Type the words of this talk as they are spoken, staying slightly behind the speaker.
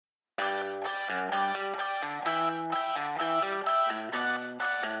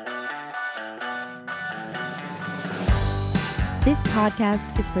This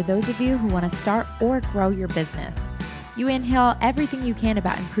podcast is for those of you who want to start or grow your business. You inhale everything you can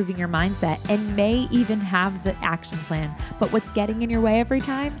about improving your mindset and may even have the action plan, but what's getting in your way every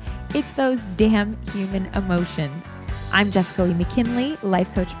time? It's those damn human emotions. I'm Jessica Lee McKinley,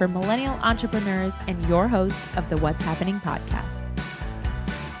 life coach for millennial entrepreneurs and your host of the What's Happening podcast.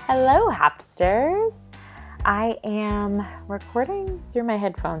 Hello, Hapsters. I am recording through my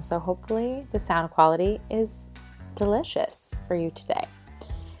headphones, so hopefully the sound quality is delicious for you today.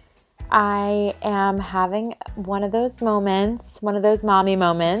 I am having one of those moments, one of those mommy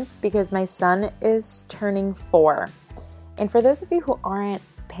moments, because my son is turning 4. And for those of you who aren't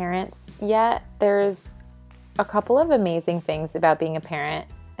parents yet, there's a couple of amazing things about being a parent,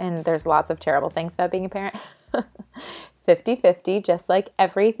 and there's lots of terrible things about being a parent. 50-50, just like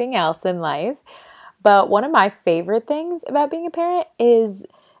everything else in life. But one of my favorite things about being a parent is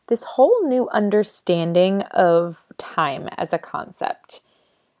this whole new understanding of time as a concept,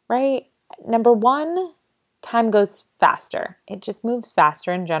 right? Number one, time goes faster. It just moves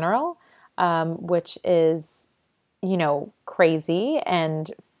faster in general, which is, crazy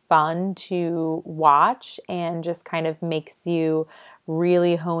and fun to watch and just kind of makes you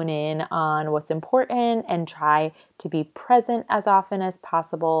really hone in on what's important and try to be present as often as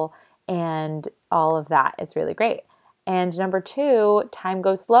possible. And all of that is really great. And number two, time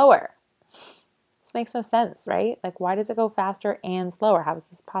goes slower. This makes no sense, right? Like, why does it go faster and slower? How is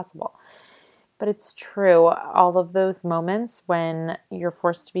this possible? But it's true. All of those moments when you're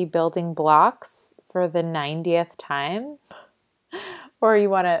forced to be building blocks for the 90th time, or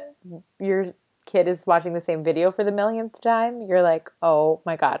your kid is watching the same video for the millionth time, you're like, oh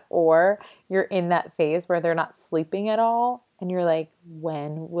my God. Or you're in that phase where they're not sleeping at all, and you're like,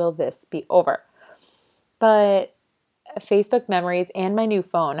 when will this be over? But Facebook memories and my new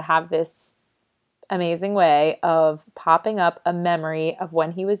phone have this amazing way of popping up a memory of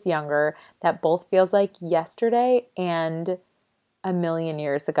when he was younger that both feels like yesterday and a million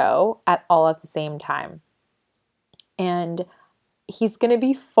years ago at the same time. And he's going to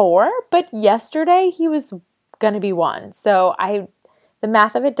be 4, but yesterday he was going to be 1. So the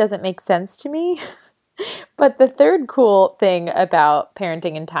math of it doesn't make sense to me. But the third cool thing about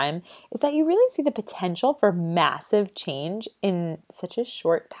parenting in time is that you really see the potential for massive change in such a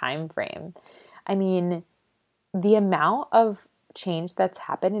short time frame. I mean, the amount of change that's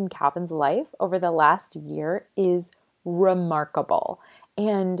happened in Calvin's life over the last year is remarkable.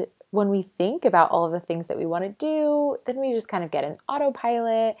 And when we think about all of the things that we want to do, then we just kind of get an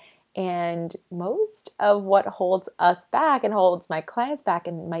autopilot. And most of what holds us back and holds my clients back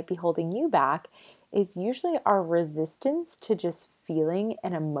and might be holding you back is usually our resistance to just feeling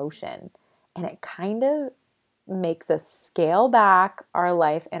an emotion. And it kind of makes us scale back our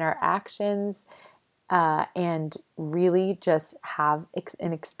life and our actions and really just have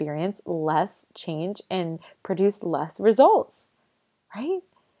and experience less change and produce less results, right?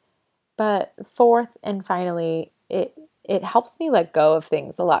 But fourth and finally, it helps me let go of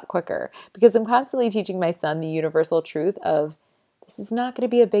things a lot quicker because I'm constantly teaching my son the universal truth of this is not going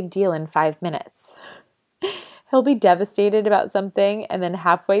to be a big deal in 5 minutes. He'll be devastated about something, and then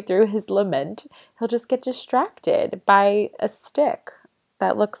halfway through his lament, he'll just get distracted by a stick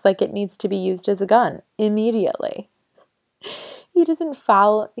that looks like it needs to be used as a gun immediately. He doesn't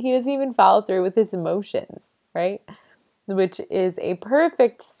even follow through with his emotions, right? Which is a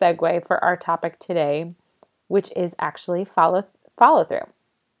perfect segue for our topic today, which is actually follow through.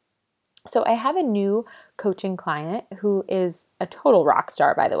 So I have a new coaching client who is a total rock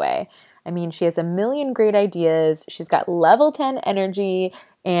star, by the way. I mean, she has a million great ideas. She's got level 10 energy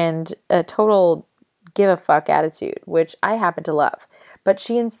and a total give a fuck attitude, which I happen to love. But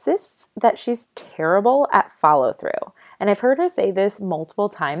she insists that she's terrible at follow through. And I've heard her say this multiple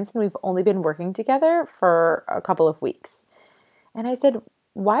times, and we've only been working together for a couple of weeks. And I said,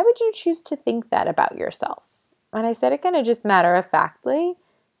 why would you choose to think that about yourself? And I said it kind of just matter-of-factly.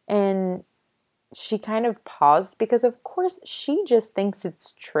 And she kind of paused because, of course, she just thinks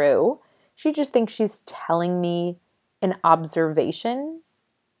it's true. She just thinks she's telling me an observation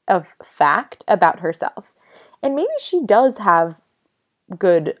of fact about herself. And maybe she does have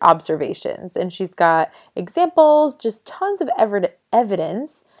good observations and she's got examples, just tons of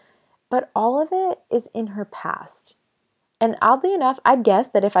evidence, but all of it is in her past. And oddly enough, I'd guess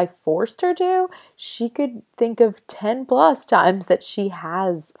that if I forced her to, she could think of 10 plus times that she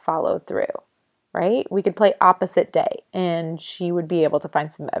has followed through, right? We could play opposite day and she would be able to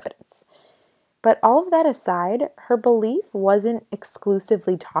find some evidence. But all of that aside, her belief wasn't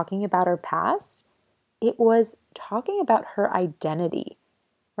exclusively talking about her past. It was talking about her identity,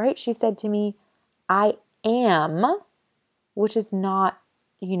 right? She said to me, I am which is not,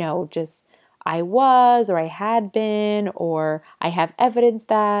 just I was or I had been or I have evidence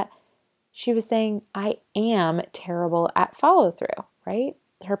that. She was saying, I am terrible at follow through, right?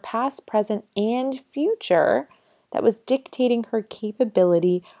 Her past, present, and future that was dictating her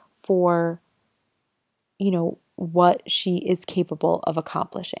capability for, what she is capable of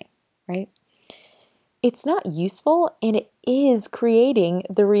accomplishing, right? It's not useful and it is creating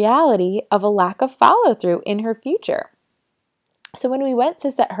the reality of a lack of follow through in her future. So when we went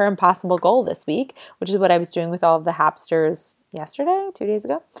to set her impossible goal this week, which is what I was doing with all of the Hapsters yesterday, 2 days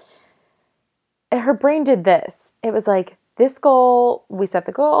ago, her brain did this. It was like, this goal, we set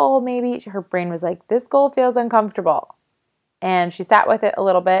the goal, maybe. Her brain was like, this goal feels uncomfortable. And she sat with it a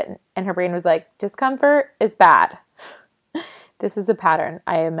little bit, and her brain was like, discomfort is bad. This is a pattern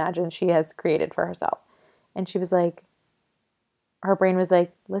I imagine she has created for herself. And she was like, her brain was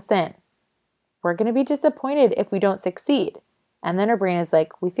like, listen, we're going to be disappointed if we don't succeed. And then her brain is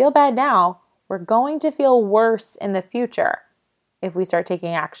like, we feel bad now. We're going to feel worse in the future if we start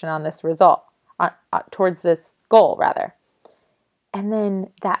taking action on this result, towards this goal, rather. And then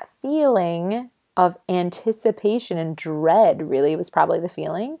that feeling of anticipation and dread, really was probably the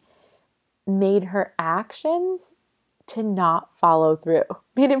feeling, made her actions to not follow through,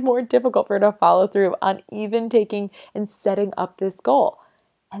 made it more difficult for her to follow through on even taking and setting up this goal.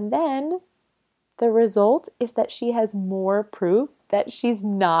 And then the result is that she has more proof that she's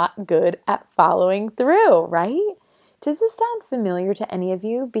not good at following through, right? Does this sound familiar to any of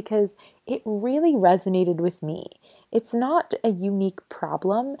you? Because it really resonated with me. It's not a unique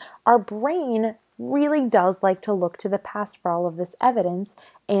problem. Our brain really does like to look to the past for all of this evidence.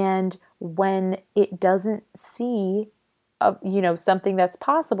 And when it doesn't see something that's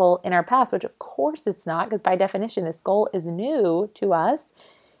possible in our past, which of course it's not, because by definition, this goal is new to us,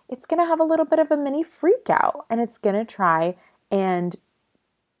 it's going to have a little bit of a mini freak out, and it's going to try and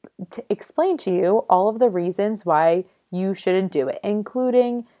to explain to you all of the reasons why you shouldn't do it,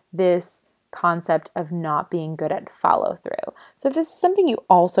 including this concept of not being good at follow through. So if this is something you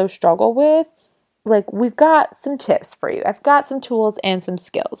also struggle with, we've got some tips for you. I've got some tools and some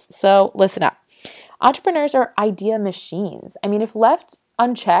skills. So listen up. Entrepreneurs are idea machines. I mean, if left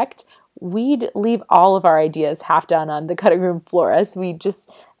unchecked, we'd leave all of our ideas half done on the cutting room floor as we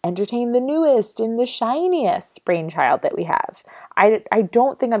just entertain the newest and the shiniest brainchild that we have. I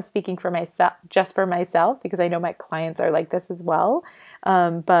don't think I'm speaking for myself, just for myself, because I know my clients are like this as well.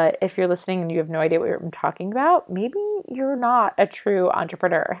 But if you're listening and you have no idea what I'm talking about, maybe you're not a true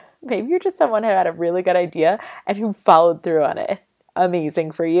entrepreneur. Maybe you're just someone who had a really good idea and who followed through on it. Amazing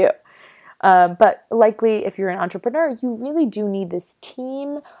for you. But likely, if you're an entrepreneur, you really do need this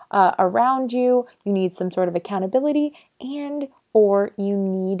team around you. You need some sort of accountability, or you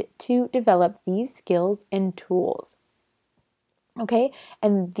need to develop these skills and tools. Okay,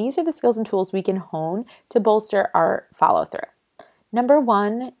 and these are the skills and tools we can hone to bolster our follow through. Number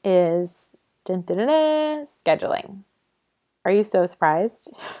one is scheduling. Are you so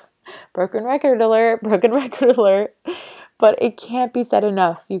surprised? Broken record alert, broken record alert. But it can't be said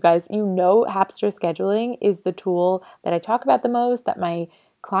enough, you guys. Hapster scheduling is the tool that I talk about the most, that my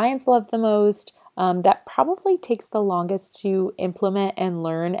clients love the most, that probably takes the longest to implement and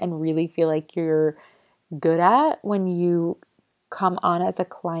learn and really feel like you're good at when you come on as a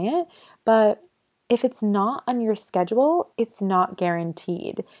client. But if it's not on your schedule, it's not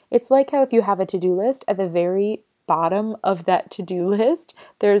guaranteed. It's like how if you have a to-do list, at the very bottom of that to-do list,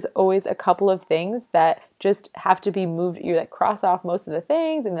 there's always a couple of things that just have to be moved. You cross off most of the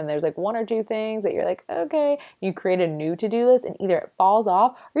things, and then there's one or two things that you're like, okay, you create a new to-do list, and either it falls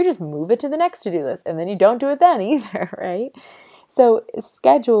off or you just move it to the next to-do list, and then you don't do it then either, right? So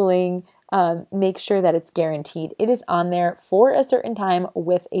scheduling makes sure that it's guaranteed. It is on there for a certain time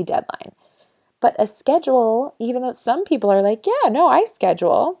with a deadline. But a schedule, even though some people are like, yeah, no, I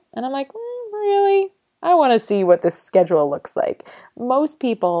schedule. And I'm like, really? I want to see what this schedule looks like. Most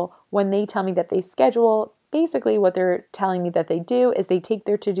people, when they tell me that they schedule, basically what they're telling me that they do is they take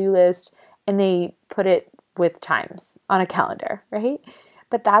their to-do list and they put it with times on a calendar, right?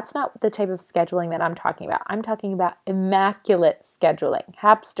 But that's not the type of scheduling that I'm talking about. I'm talking about immaculate scheduling,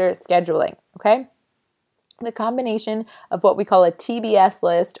 Hapster scheduling, okay? The combination of what we call a TBS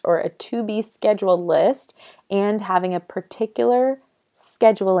list or a to be scheduled list and having a particular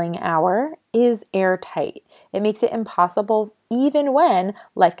scheduling hour is airtight. It makes it impossible even when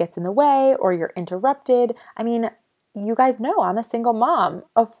life gets in the way or you're interrupted. I mean, you guys know I'm a single mom.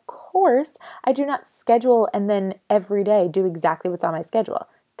 Of course, I do not schedule and then every day do exactly what's on my schedule.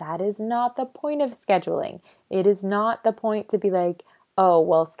 That is not the point of scheduling. It is not the point to be like, oh,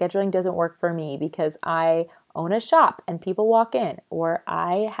 well, scheduling doesn't work for me because I own a shop and people walk in, or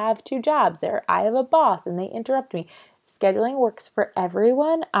I have 2 jobs, or I have a boss and they interrupt me. Scheduling works for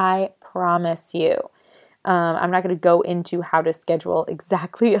everyone, I promise you. I'm not going to go into how to schedule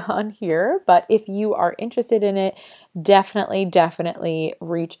exactly on here, but if you are interested in it, definitely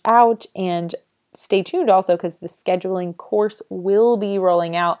reach out and stay tuned also because the scheduling course will be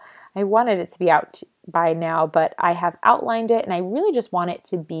rolling out. I wanted it to be out by now, but I have outlined it and I really just want it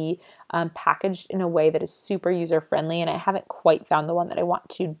to be packaged in a way that is super user friendly, and I haven't quite found the one that I want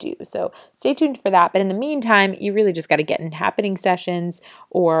to do. So stay tuned for that. But in the meantime, you really just got to get in happening sessions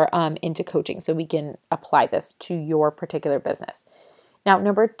or into coaching so we can apply this to your particular business. Now,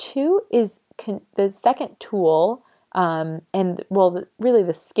 number 2 is the second tool really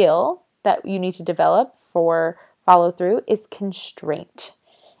the skill that you need to develop for follow through is constraint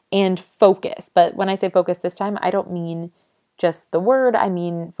and focus. But when I say focus this time, I don't mean just the word, I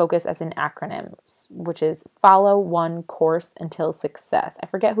mean focus as an acronym, which is follow one course until success. I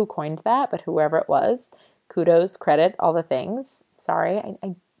forget who coined that, but whoever it was, kudos, credit, all the things. Sorry,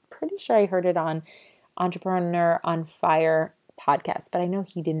 I'm pretty sure I heard it on Entrepreneur on Fire podcast, but I know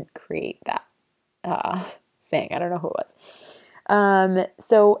he didn't create that saying. I don't know who it was.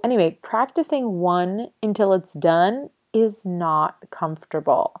 So anyway, practicing one until it's done is not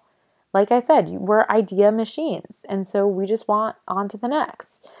comfortable. Like I said, we're idea machines, and so we just want on to the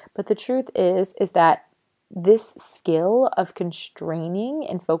next. But the truth is that this skill of constraining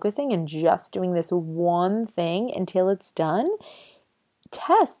and focusing and just doing this one thing until it's done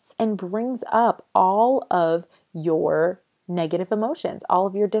tests and brings up all of your negative emotions, all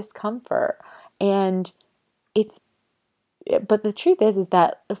of your discomfort. And but the truth is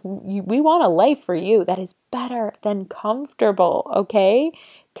that we want a life for you that is better than comfortable, okay?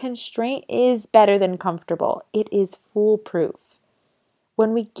 Constraint is better than comfortable. It is foolproof.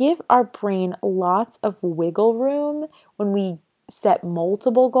 When we give our brain lots of wiggle room, when we set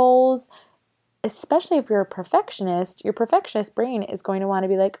multiple goals, especially if you're a perfectionist, your perfectionist brain is going to want to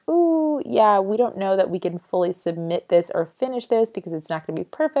be like, ooh, yeah, we don't know that we can fully submit this or finish this because it's not going to be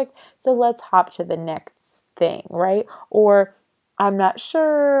perfect. So let's hop to the next thing, right? Or I'm not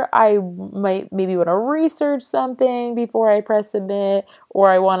sure, I might maybe want to research something before I press submit, or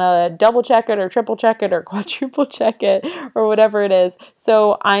I want to double check it or triple check it or quadruple check it or whatever it is.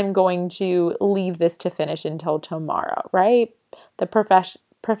 So I'm going to leave this to finish until tomorrow, right? The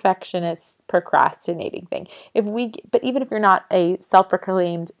perfectionist procrastinating thing. But even if you're not a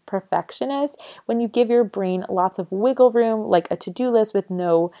self-proclaimed perfectionist, when you give your brain lots of wiggle room, like a to-do list with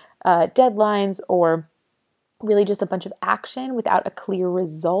no deadlines, or really just a bunch of action without a clear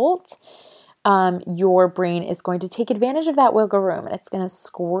result, your brain is going to take advantage of that wiggle room, and it's going to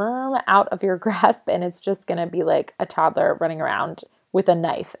squirm out of your grasp, and it's just going to be like a toddler running around with a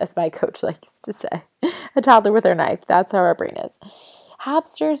knife, as my coach likes to say. A toddler with their knife. That's how our brain is.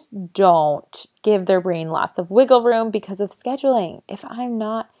 Hamsters don't give their brain lots of wiggle room because of scheduling. If I'm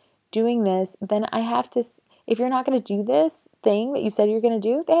not doing this, then I have to, if you're not going to do this thing that you said you're going to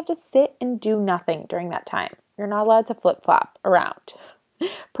do, they have to sit and do nothing during that time. You're not allowed to flip-flop around.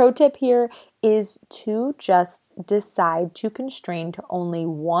 Pro tip here is to just decide to constrain to only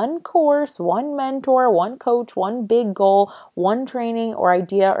one course, one mentor, one coach, one big goal, one training or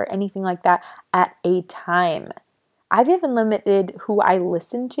idea or anything like that at a time. I've even limited who I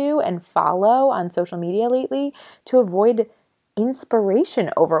listen to and follow on social media lately to avoid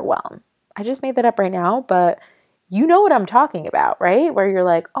inspiration overwhelm. I just made that up right now, but you know what I'm talking about, right? Where you're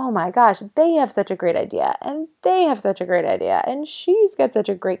like, oh my gosh, they have such a great idea, and they have such a great idea, and she's got such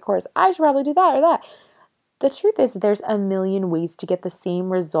a great course. I should probably do that or that. The truth is, there's a million ways to get the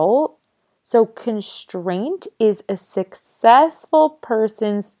same result. So constraint is a successful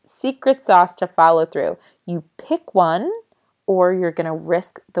person's secret sauce to follow through. You pick one, or you're going to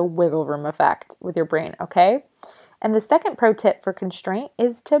risk the wiggle room effect with your brain, okay? And the second pro tip for constraint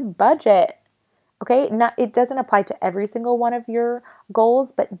is to budget. Okay, it doesn't apply to every single one of your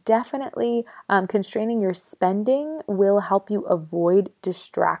goals, but definitely constraining your spending will help you avoid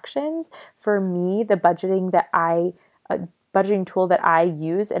distractions. For me, the budgeting tool that I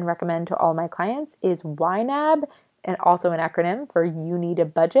use and recommend to all my clients is YNAB, and also an acronym for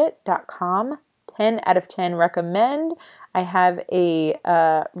youneedabudget.com. 10 out of 10 recommend. I have a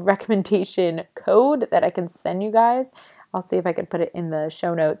recommendation code that I can send you guys. I'll see if I can put it in the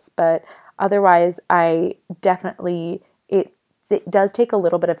show notes, but otherwise, it does take a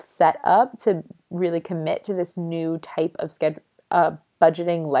little bit of setup to really commit to this new type of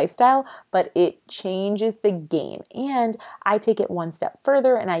budgeting lifestyle, but it changes the game. And I take it one step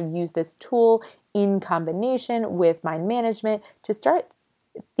further, and I use this tool in combination with mind management to start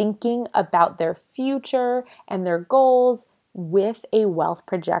thinking about their future and their goals with a wealth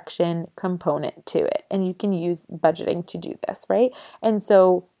projection component to it. And you can use budgeting to do this, right? And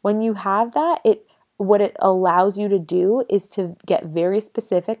so when you have that, what it allows you to do is to get very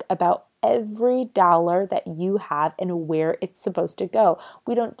specific about every dollar that you have and where it's supposed to go.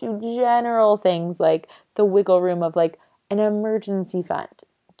 We don't do general things like the wiggle room of like an emergency fund.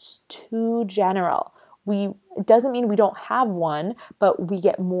 It's too general. It doesn't mean we don't have one, but we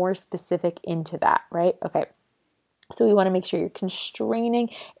get more specific into that, right? Okay. So we want to make sure you're constraining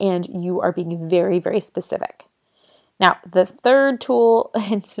and you are being very, very specific. Now, the third tool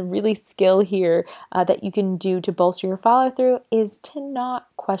and some really skill here that you can do to bolster your follow through is to not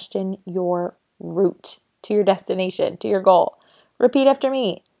question your route to your destination, to your goal. Repeat after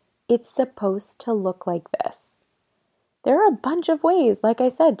me. It's supposed to look like this. There are a bunch of ways, like I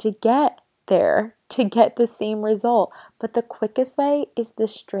said, to get there, to get the same result, but the quickest way is the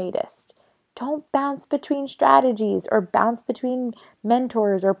straightest. Don't bounce between strategies or bounce between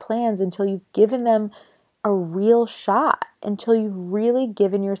mentors or plans until you've given them a real shot, until you've really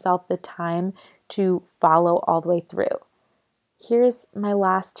given yourself the time to follow all the way through. Here's my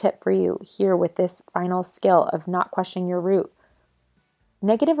last tip for you here with this final skill of not questioning your route.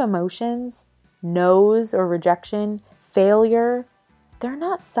 Negative emotions, no's or rejection, failure, they're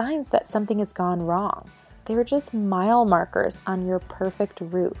not signs that something has gone wrong. They're just mile markers on your perfect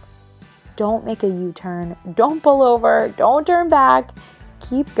route. Don't make a U-turn. Don't pull over. Don't turn back.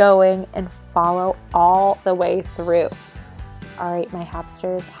 Keep going and follow all the way through. All right, my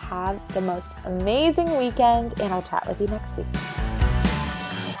Hapsters, have the most amazing weekend, and I'll chat with you next week.